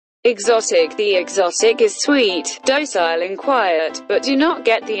Exotic. The exotic is sweet, docile and quiet, but do not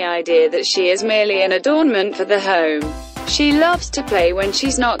get the idea that she is merely an adornment for the home. She loves to play when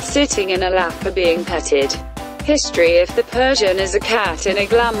she's not sitting in a lap or being petted. History. If the Persian is a cat in a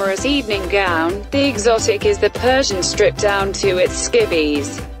glamorous evening gown, the exotic is the Persian stripped down to its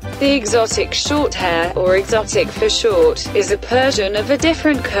skivvies. The exotic shorthair, or exotic for short, is a Persian of a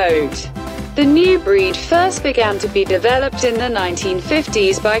different coat. The new breed first began to be developed in the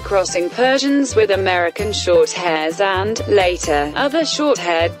 1950s by crossing Persians with American Shorthairs and, later, other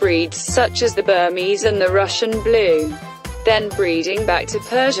short-haired breeds such as the Burmese and the Russian blue. Then breeding back to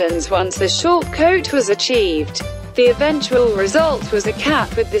Persians once the short coat was achieved. The eventual result was a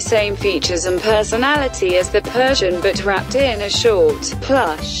cat with the same features and personality as the Persian but wrapped in a short,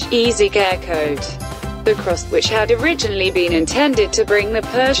 plush, easy care coat. The cross, which had originally been intended to bring the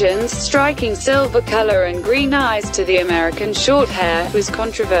Persian's striking silver color and green eyes to the American Shorthair, was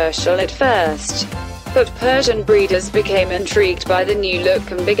controversial at first. But Persian breeders became intrigued by the new look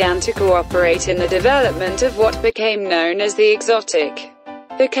and began to cooperate in the development of what became known as the exotic.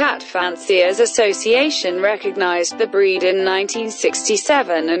 The Cat Fanciers Association recognized the breed in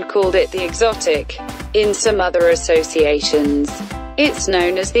 1967 and called it the exotic. In some other associations, it's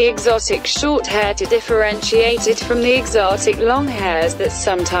known as the exotic shorthair to differentiate it from the exotic long hairs that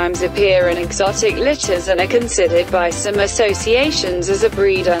sometimes appear in exotic litters and are considered by some associations as a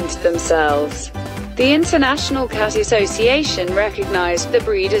breed unto themselves. The International Cat Association recognized the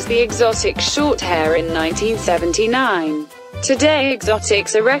breed as the exotic shorthair in 1979. Today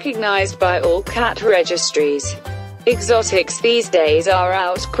exotics are recognized by all cat registries. Exotics these days are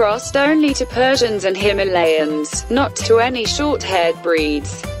outcrossed only to Persians and Himalayans, not to any short-haired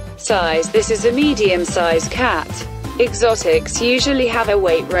breeds. Size. This is a medium-sized cat. Exotics usually have a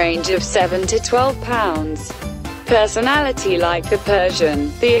weight range of 7 to 12 pounds. Personality. Like the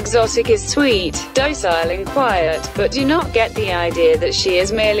Persian, the exotic is sweet, docile and quiet, but do not get the idea that she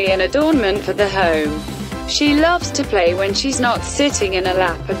is merely an adornment for the home. She loves to play when she's not sitting in a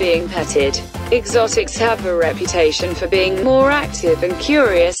lap or being petted. Exotics have a reputation for being more active and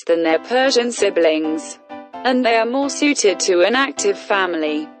curious than their Persian siblings, and they are more suited to an active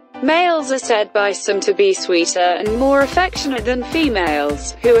family. Males are said by some to be sweeter and more affectionate than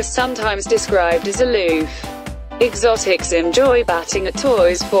females, who are sometimes described as aloof. Exotics enjoy batting at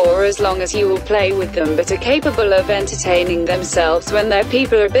toys for as long as you will play with them, but are capable of entertaining themselves when their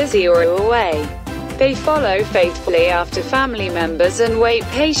people are busy or away. They follow faithfully after family members and wait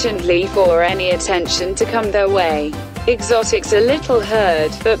patiently for any attention to come their way. Exotics are little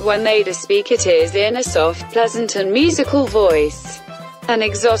heard, but when they do speak it is in a soft, pleasant and musical voice. An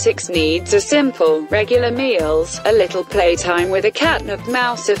exotic's needs are simple: regular meals, a little playtime with a cat and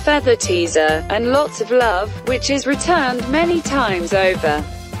mouse, a feather teaser, and lots of love, which is returned many times over.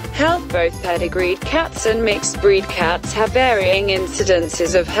 Health. Both pedigreed cats and mixed-breed cats have varying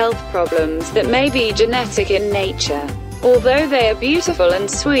incidences of health problems that may be genetic in nature. Although they are beautiful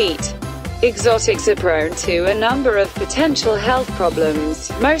and sweet, exotics are prone to a number of potential health problems,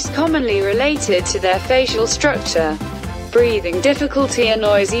 most commonly related to their facial structure. Breathing difficulty and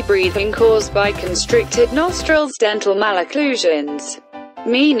noisy breathing caused by constricted nostrils, dental malocclusions,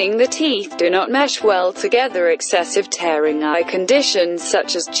 meaning the teeth do not mesh well together, excessive tearing, eye conditions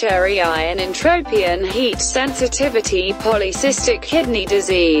such as cherry eye and entropion, heat sensitivity, polycystic kidney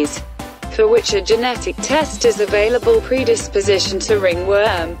disease, for which a genetic test is available, predisposition to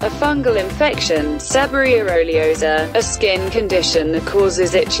ringworm, a fungal infection, seborrhea oleosa, a skin condition that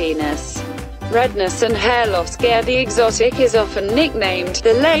causes itchiness, redness and hair loss. The exotic is often nicknamed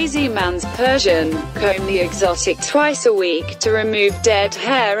the lazy man's Persian. Comb the exotic twice a week to remove dead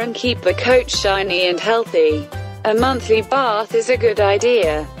hair and keep the coat shiny and healthy. A monthly bath is a good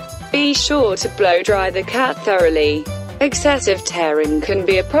idea. Be sure to blow dry the cat thoroughly. Excessive tearing can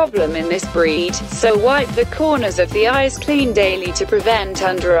be a problem in this breed, so wipe the corners of the eyes clean daily to prevent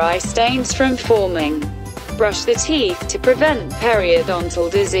under-eye stains from forming. Brush the teeth to prevent periodontal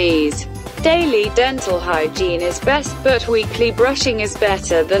disease. Daily dental hygiene is best, but weekly brushing is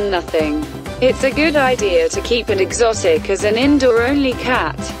better than nothing. It's a good idea to keep an exotic as an indoor-only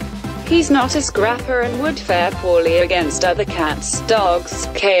cat. He's not a scrapper and would fare poorly against other cats, dogs,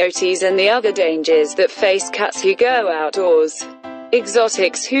 coyotes and the other dangers that face cats who go outdoors.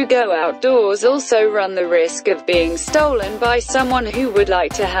 Exotics who go outdoors also run the risk of being stolen by someone who would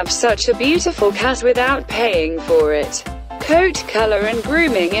like to have such a beautiful cat without paying for it. Coat color and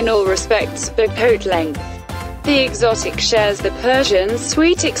grooming. In all respects but coat length, the exotic shares the Persian's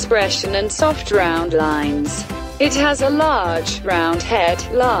sweet expression and soft round lines. It has a large, round head,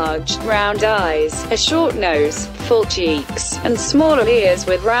 large, round eyes, a short nose, full cheeks, and smaller ears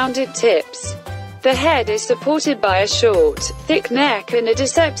with rounded tips. The head is supported by a short, thick neck and a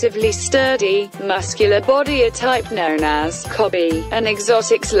deceptively sturdy, muscular body, a type known as cobby. An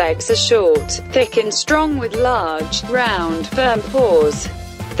exotic's legs are short, thick and strong with large, round, firm paws.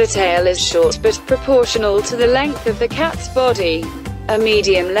 The tail is short but proportional to the length of the cat's body. A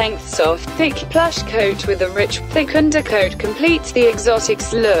medium-length, soft, thick, plush coat with a rich, thick undercoat completes the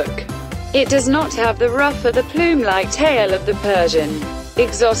exotic's look. It does not have the ruff or the plume-like tail of the Persian.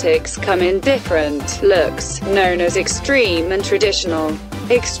 Exotics come in different looks, known as extreme and traditional.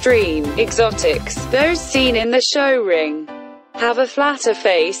 Extreme exotics, those seen in the show ring, have a flatter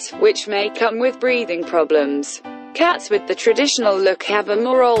face, which may come with breathing problems. Cats with the traditional look have a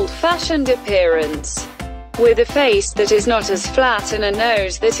more old-fashioned appearance, with a face that is not as flat and a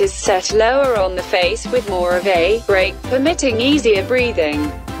nose that is set lower on the face with more of a break, permitting easier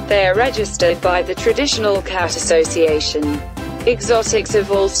breathing. They are registered by the Traditional Cat Association. Exotics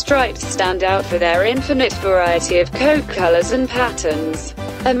of all stripes stand out for their infinite variety of coat colors and patterns.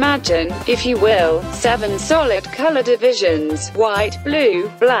 Imagine, if you will, 7 solid color divisions: white, blue,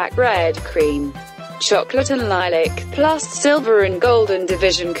 black, red, cream, chocolate and lilac, plus silver and golden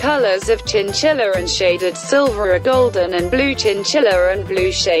division colors of chinchilla and shaded silver, or golden and blue chinchilla and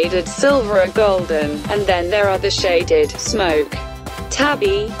blue shaded silver, or golden, and then there are the shaded, smoke,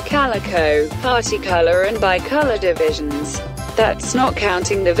 tabby, calico, party color and bicolor divisions. That's not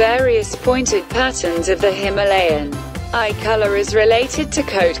counting the various pointed patterns of the Himalayan. Eye color is related to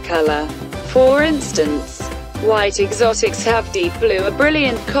coat color. For instance, white exotics have deep blue or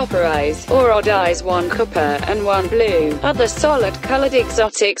brilliant copper eyes, or odd eyes, 1 copper and 1 blue. Other solid-colored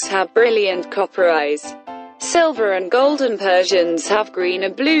exotics have brilliant copper eyes. Silver and golden Persians have green or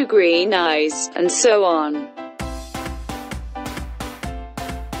blue-green eyes, and so on.